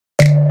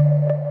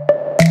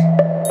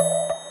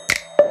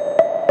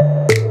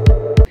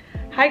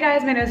Hi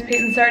guys, my name is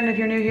Payton Sartain if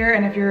you're new here,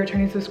 and if you're a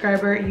returning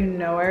subscriber, you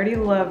know I already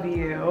love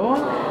you.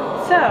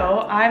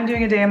 So I'm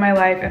doing a day in my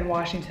life in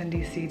Washington,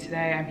 D.C.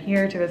 today. I'm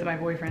here to visit my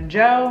boyfriend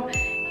Joe.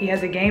 He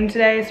has a game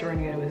today, so we're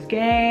gonna go to his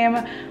game.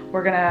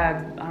 We're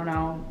gonna, I don't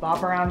know,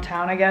 bop around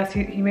town, I guess.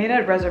 He made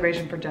a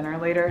reservation for dinner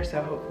later, so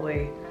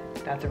hopefully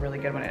that's a really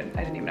good one. I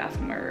didn't even ask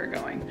him where we were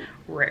going.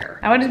 Rare.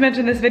 I wanted to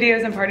mention this video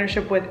is in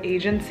partnership with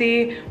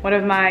Agency, one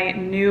of my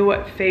new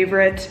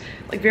favorite,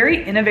 like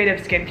very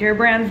innovative skincare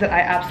brands that I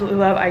absolutely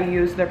love. I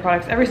use their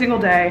products every single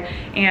day,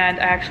 and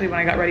I actually, when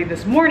I got ready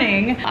this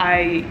morning,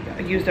 I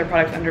used their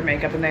products under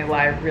makeup and they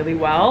lie really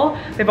well.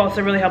 They've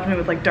also really helped me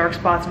with like dark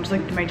spots and just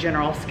like my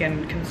general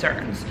skin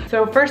concerns.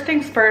 So first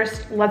things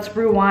first, let's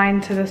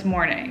rewind to this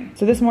morning.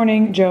 So this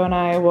morning, Joe and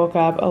I woke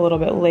up a little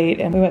bit late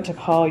and we went to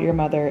Call Your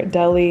Mother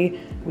Deli.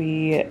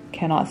 We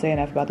cannot say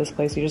enough about this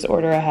place. You just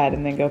order ahead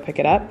and then go pick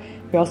it up.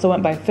 We also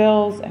went by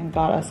Philz and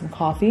got us some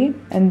coffee.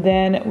 And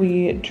then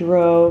we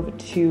drove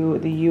to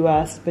the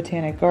US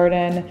Botanic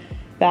Garden.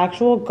 The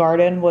actual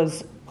garden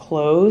was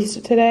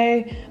closed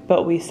today,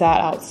 but we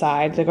sat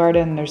outside the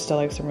garden. There's still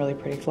like some really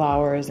pretty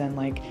flowers and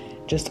like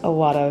just a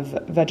lot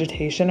of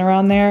vegetation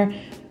around there.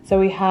 So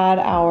we had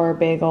our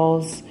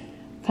bagels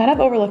kind of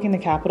overlooking the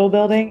Capitol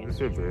building. Is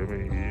your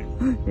baby?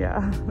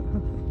 Yeah.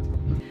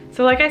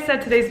 So like I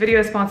said, today's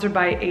video is sponsored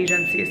by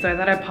Agency, so I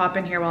thought I'd pop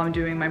in here while I'm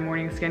doing my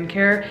morning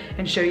skincare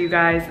and show you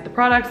guys the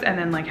products and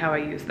then like how I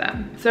use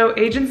them. So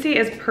Agency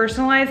is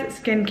personalized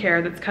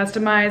skincare that's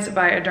customized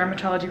by a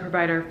dermatology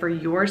provider for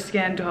your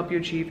skin to help you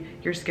achieve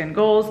your skin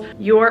goals.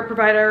 Your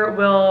provider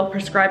will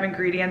prescribe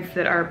ingredients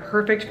that are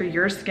perfect for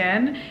your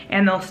skin,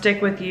 and they'll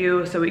stick with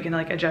you so we can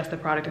like adjust the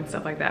product and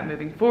stuff like that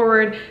moving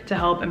forward to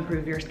help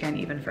improve your skin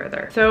even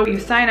further. So you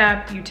sign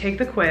up, you take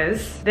the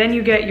quiz, then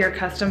you get your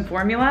custom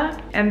formula,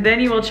 and then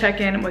you will check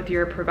in with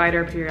your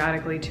provider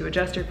periodically to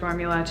adjust your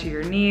formula to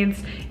your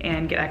needs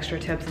and get extra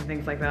tips and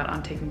things like that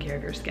on taking care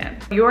of your skin.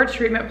 Your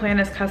treatment plan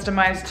is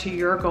customized to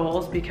your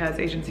goals because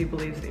Agency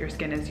believes that your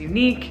skin is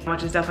unique,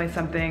 which is definitely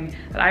something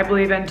that I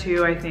believe in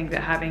too. I think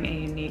that having a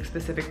unique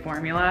specific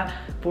formula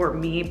for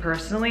me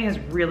personally has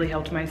really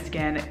helped my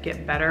skin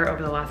get better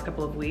over the last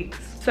couple of weeks.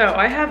 So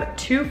I have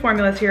two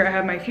formulas here. I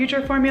have my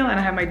Future formula and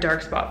I have my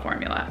dark spot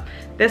formula.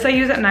 This I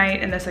use at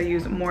night and this I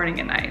use morning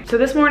and night. So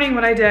this morning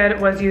what I did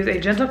was use a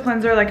gentle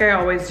cleanser like I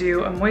always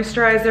do, a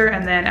moisturizer,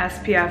 and then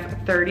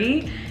SPF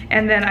 30.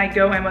 And then I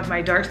go in with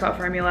my dark spot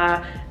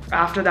formula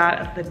after that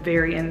at the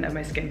very end of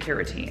my skincare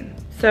routine.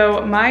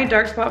 So my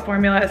dark spot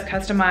formula is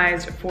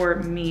customized for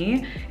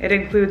me. It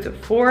includes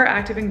 4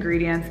 active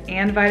ingredients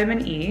and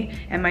vitamin E,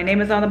 and my name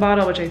is on the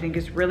bottle, which I think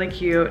is really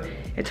cute.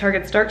 It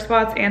targets dark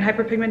spots and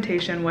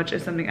hyperpigmentation, which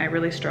is something I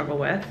really struggle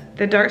with.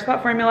 The dark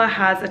spot formula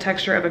has a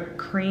texture of a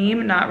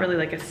cream, not really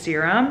like a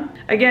serum.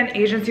 Again,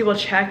 Agency will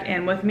check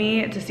in with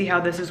me to see how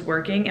this is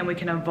working, and we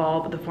can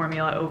evolve the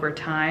formula over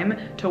time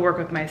to work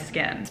with my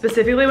skin.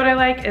 Specifically what I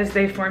like is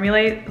they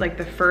formulate like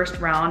the first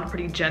round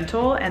pretty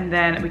gentle, and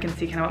then we can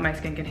see kind of what my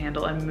skin can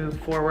handle and move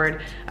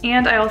forward.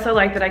 And I also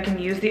like that I can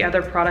use the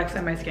other products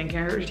in my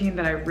skincare routine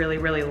that I really,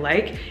 really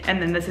like,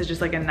 and then this is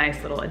just like a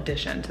nice little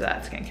addition to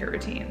that skincare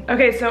routine.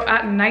 Okay, so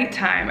at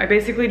nighttime, I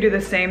basically do the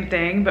same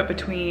thing, but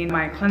between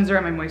my cleanser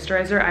and my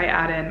moisturizer, I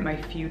add in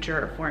my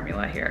Future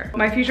formula here.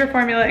 My Future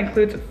formula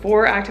includes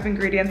 4 active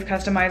ingredients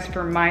customized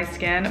for my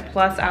skin,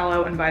 plus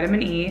aloe and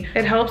vitamin E.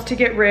 It helps to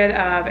get rid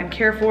of and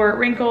care for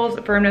wrinkles,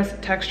 firmness,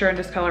 texture, and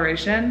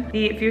discoloration.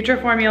 The Future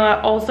formula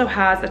also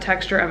has a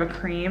texture of a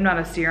cream, not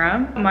a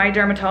serum. My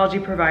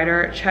dermatology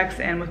provider checks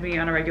in with me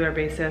on a regular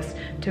basis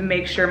to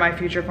make sure my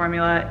Future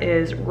formula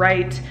is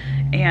right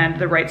and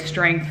the right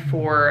strength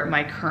for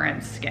my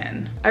current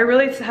skin. I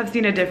really have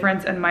seen a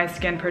difference in my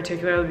skin,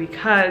 particularly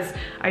because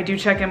I do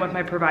check in with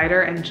my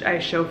provider and I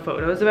show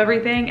photos of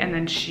everything, and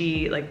then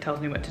she like tells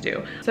me what to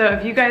do. So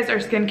if you guys are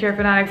skincare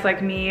fanatics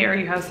like me, or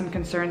you have some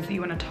concerns that you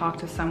want to talk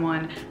to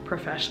someone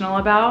professional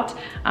about,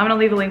 I'm gonna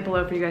leave a link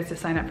below for you guys to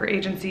sign up for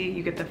Agency.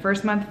 You get the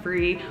first month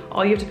free.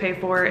 All you have to pay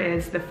for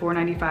is the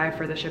 $4.95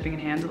 for the shipping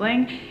and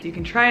handling. So you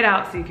can try it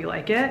out, see if you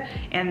like it,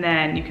 and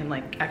then you can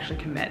like actually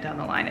commit down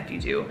the line if you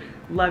do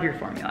love your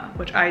formula,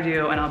 which I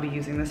do, and I'll be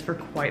using this for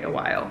quite a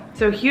while.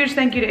 So huge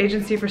thank you to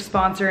Agency for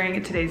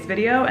sponsoring today's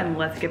video, and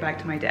let's get back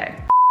to my day.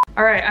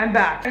 All right, I'm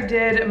back. I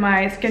did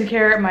my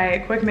skincare, my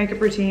quick makeup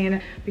routine,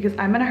 because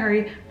I'm in a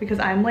hurry because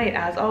I'm late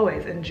as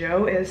always, and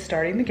Joe is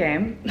starting the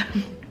game.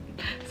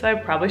 So I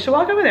probably should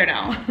walk over there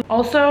now.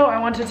 Also, I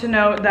wanted to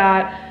note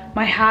that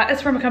my hat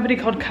is from a company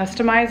called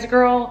Customize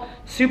Girl.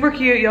 Super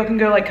cute. Y'all can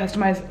go like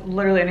customize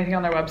literally anything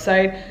on their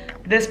website.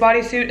 This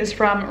bodysuit is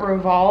from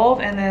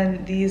Revolve, and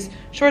then these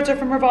shorts are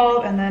from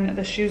Revolve, and then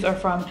the shoes are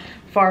from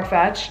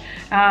Farfetch.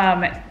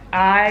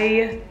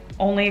 I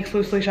only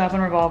exclusively shop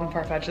on Revolve and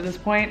Farfetch at this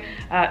point.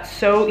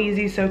 So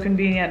easy, so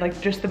convenient, like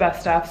just the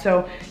best stuff.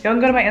 So y'all can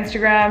go to my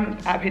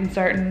Instagram at Payton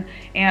Sartain,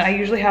 and I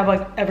usually have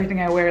like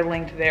everything I wear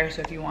linked there.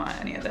 So if you want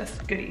any of this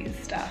goodies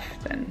stuff,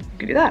 then you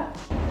can do that.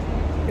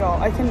 Y'all,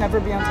 I can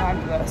never be on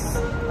time for this,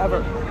 ever.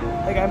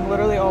 Like I'm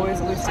literally always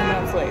at least 10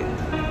 minutes late.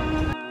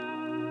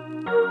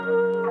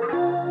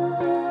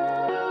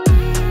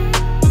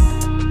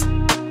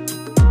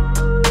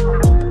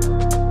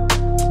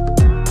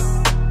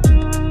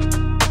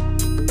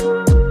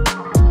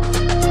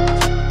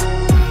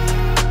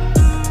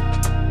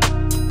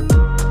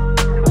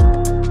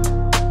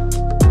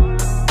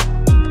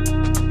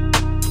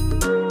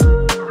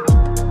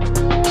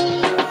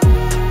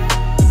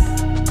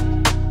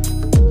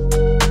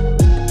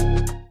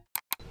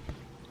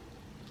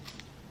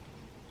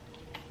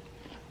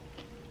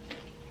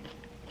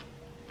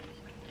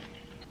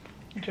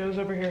 Joe's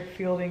over here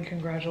fielding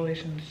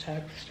congratulations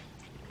text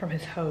from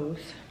his hoes.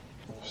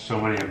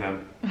 So many of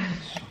them.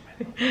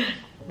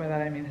 By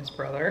that I mean his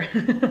brother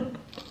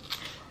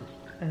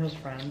and his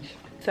friends.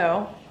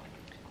 So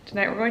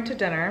tonight we're going to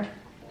dinner.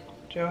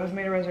 Joe has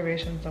made a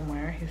reservation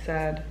somewhere. He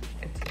said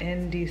it's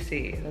in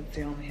DC. That's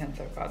the only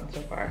hints I've gotten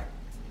so far.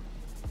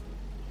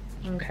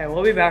 Okay,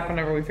 we'll be back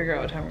whenever we figure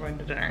out what time we're going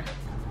to dinner.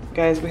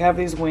 Guys, we have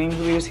these wings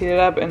we just heated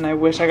up, and I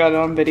wish I got it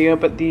on video,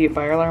 but the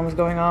fire alarm was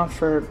going off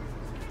for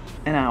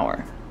an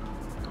hour.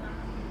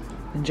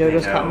 And Joe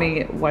just caught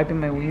me wiping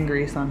my wing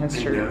grease on his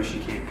shirt. They know she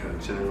can't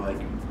cook, so they're like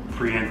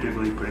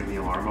preemptively putting the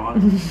alarm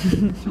on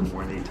to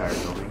warn the entire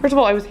building. First of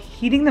all, I was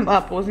heating them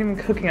up. I wasn't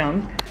even cooking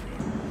them.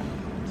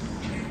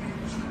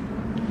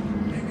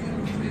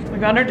 We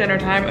got our dinner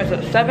time. It's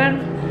at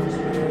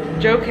 7.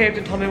 Joe caved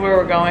and told me where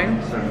we're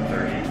going.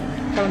 7:30.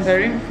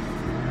 7:30.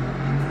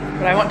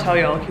 But I won't tell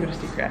you. I'll keep it a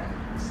secret.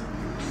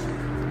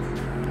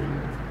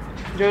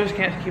 Joe just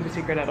can't keep a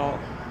secret at all.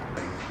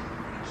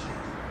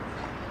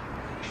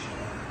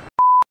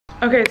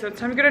 Okay, so it's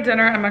time to go to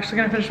dinner. I'm actually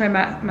gonna finish my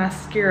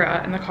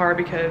mascara in the car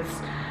because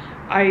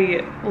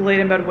I laid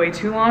in bed way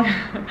too long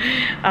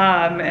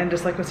and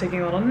just like was taking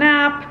a little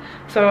nap.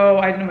 So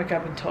I didn't wake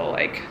up until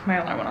like my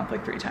alarm went off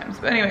like 3 times.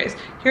 But anyways,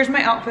 here's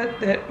my outfit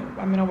that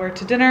I'm gonna wear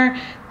to dinner.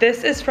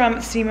 This is from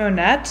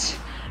Simonette.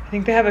 I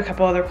think they have a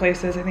couple other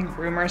places. I think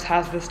Rumors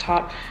has this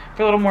top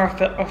for a little more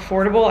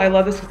affordable. I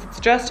love this because it's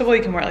adjustable.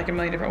 You can wear it like a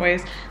million different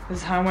ways. This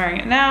is how I'm wearing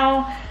it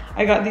now.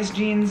 I got these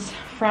jeans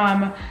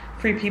from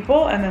Free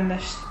People, and then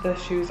the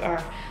shoes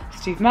are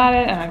Steve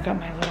Madden, and I've got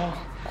my little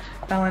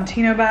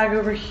Valentino bag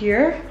over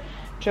here.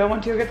 Joe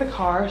went to go get the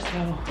car,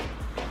 so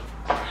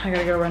I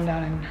gotta go run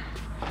down and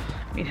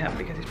meet him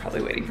because he's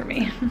probably waiting for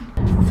me.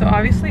 So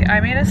obviously I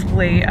made us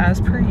late as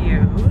per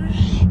usual,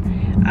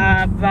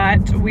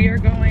 but we are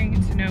going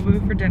to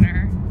Nobu for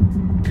dinner.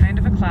 Kind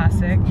of a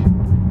classic.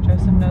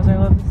 Joseph knows I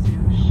love the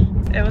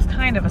sushi. It was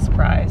kind of a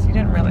surprise. You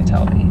didn't really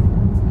tell me. I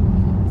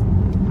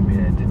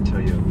mean, I didn't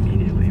tell you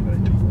immediately, but I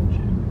told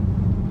you.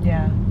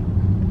 Yeah.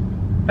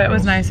 But it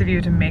was nice of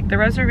you to make the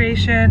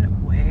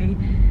reservation way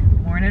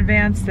more in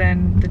advance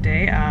than the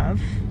day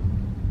of.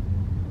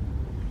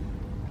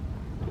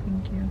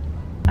 Thank you.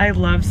 I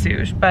love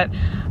sushi, but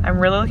I'm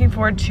really looking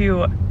forward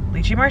to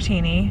lychee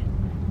martini,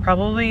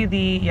 probably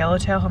the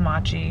yellowtail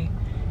hamachi,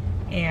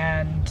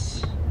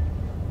 and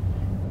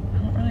I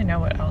don't really know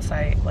what else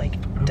I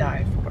like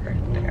die for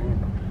there.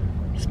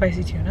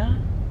 Spicy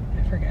tuna?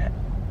 I forget.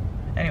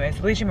 Anyways,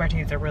 the lychee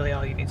martinis are really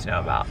all you need to know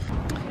about.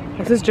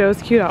 This is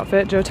Joe's cute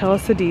outfit. Joe, tell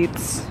us the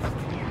deets.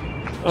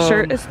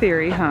 Shirt is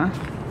theory, huh?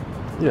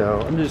 You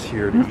know, I'm just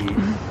here to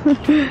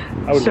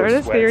eat. Shirt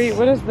is theory.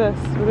 What is this?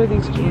 What are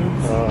these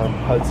jeans?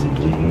 Hudson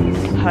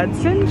jeans.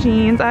 Hudson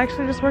jeans. I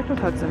actually just worked with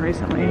Hudson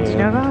recently. Did you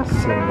know that?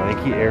 Some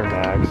Nike Air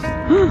Max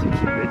to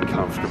keep it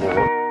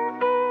comfortable.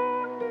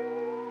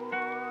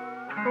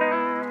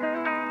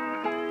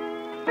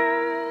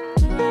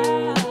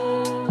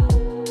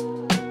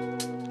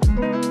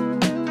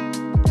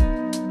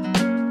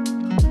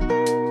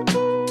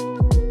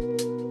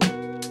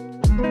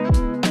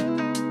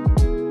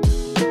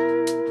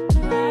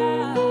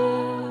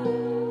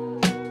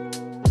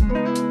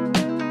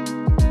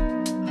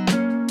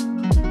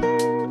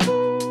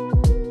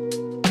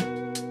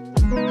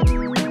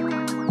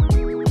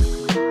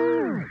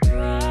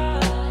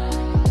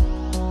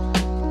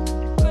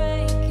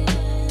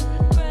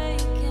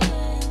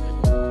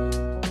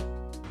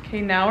 Okay,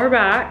 now we're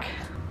back.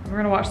 We're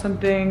gonna watch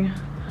something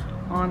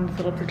on this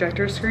little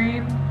projector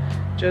screen.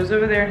 Joe's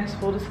over there in his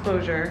full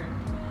disclosure,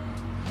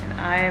 and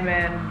I am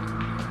in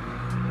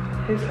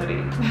his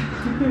hoodie.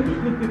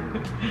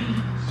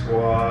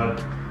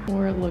 Squad.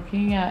 We're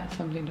looking at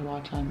something to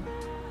watch on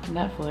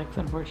Netflix.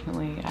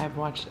 Unfortunately, I've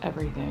watched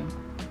everything.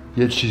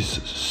 Yet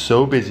she's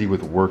so busy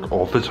with work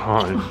all the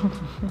time.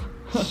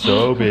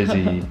 So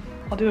busy.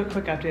 I'll do a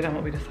quick update on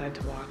what we decide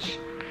to watch.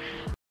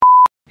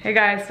 Hey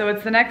guys, so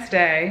it's the next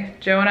day.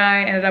 Joe and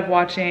I ended up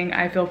watching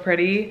I Feel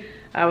Pretty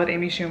with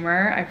Amy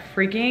Schumer. I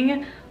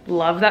freaking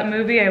love that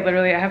movie. I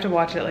have to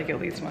watch it like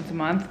at least once a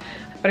month.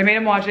 But I made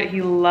him watch it,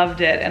 he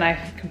loved it, and I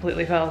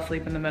completely fell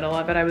asleep in the middle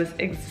of it. I was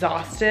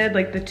exhausted.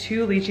 Like the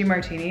 2 lychee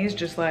martinis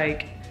just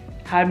like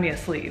had me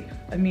asleep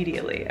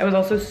immediately. I was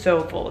also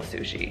so full of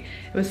sushi.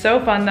 It was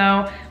so fun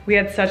though. We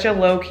had such a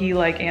low-key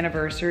like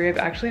anniversary. I've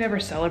actually never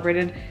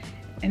celebrated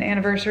an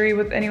anniversary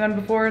with anyone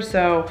before,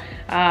 so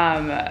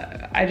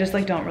I just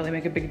like don't really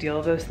make a big deal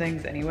of those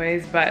things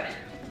anyways, but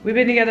we've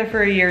been together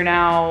for a year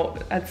now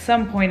at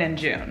some point in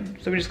June.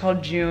 So we just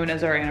called June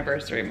as our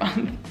anniversary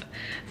month.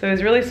 So it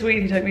was really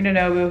sweet. He took me to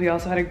Nobu. He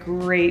also had a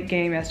great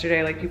game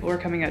yesterday. Like people were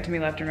coming up to me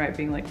left and right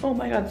being like, oh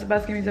my God, it's the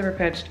best game he's ever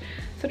pitched.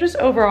 So just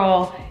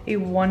overall, a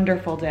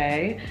wonderful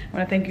day. I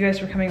wanna thank you guys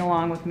for coming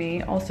along with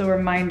me. Also a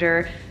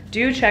reminder,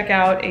 do check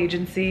out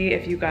Agency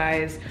if you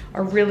guys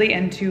are really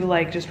into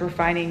like just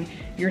refining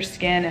your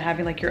skin and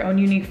having like your own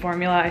unique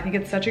formula. I think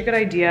it's such a good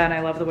idea, and I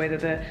love the way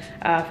that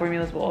the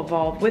formulas will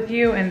evolve with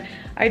you. And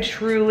I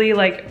truly,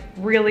 like,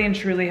 really and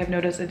truly have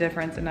noticed a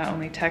difference in not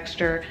only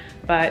texture,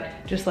 but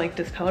just like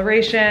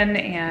discoloration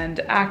and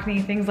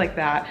acne, things like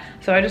that.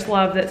 So I just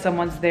love that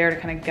someone's there to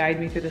kind of guide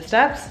me through the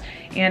steps,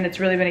 and it's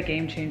really been a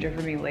game changer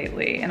for me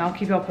lately. And I'll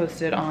keep y'all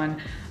posted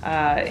on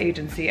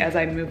agency as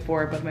I move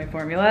forward with my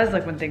formulas.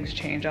 Like when things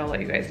change, I'll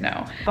let you guys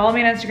know. Follow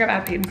me on Instagram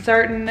at Payton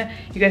Sartain.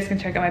 You guys can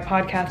check out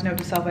my podcast, Note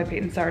to Self by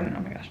Payton Sartain.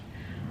 Oh my gosh.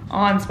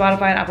 On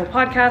Spotify and Apple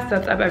Podcasts,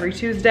 that's up every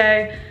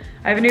Tuesday.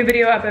 I have a new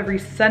video up every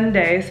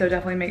Sunday, so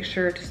definitely make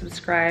sure to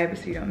subscribe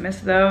so you don't miss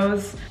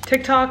those.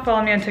 TikTok,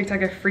 follow me on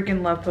TikTok. I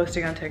freaking love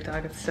posting on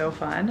TikTok. It's so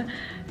fun.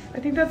 I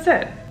think that's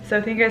it.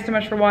 So thank you guys so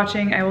much for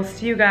watching. I will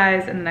see you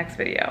guys in the next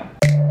video.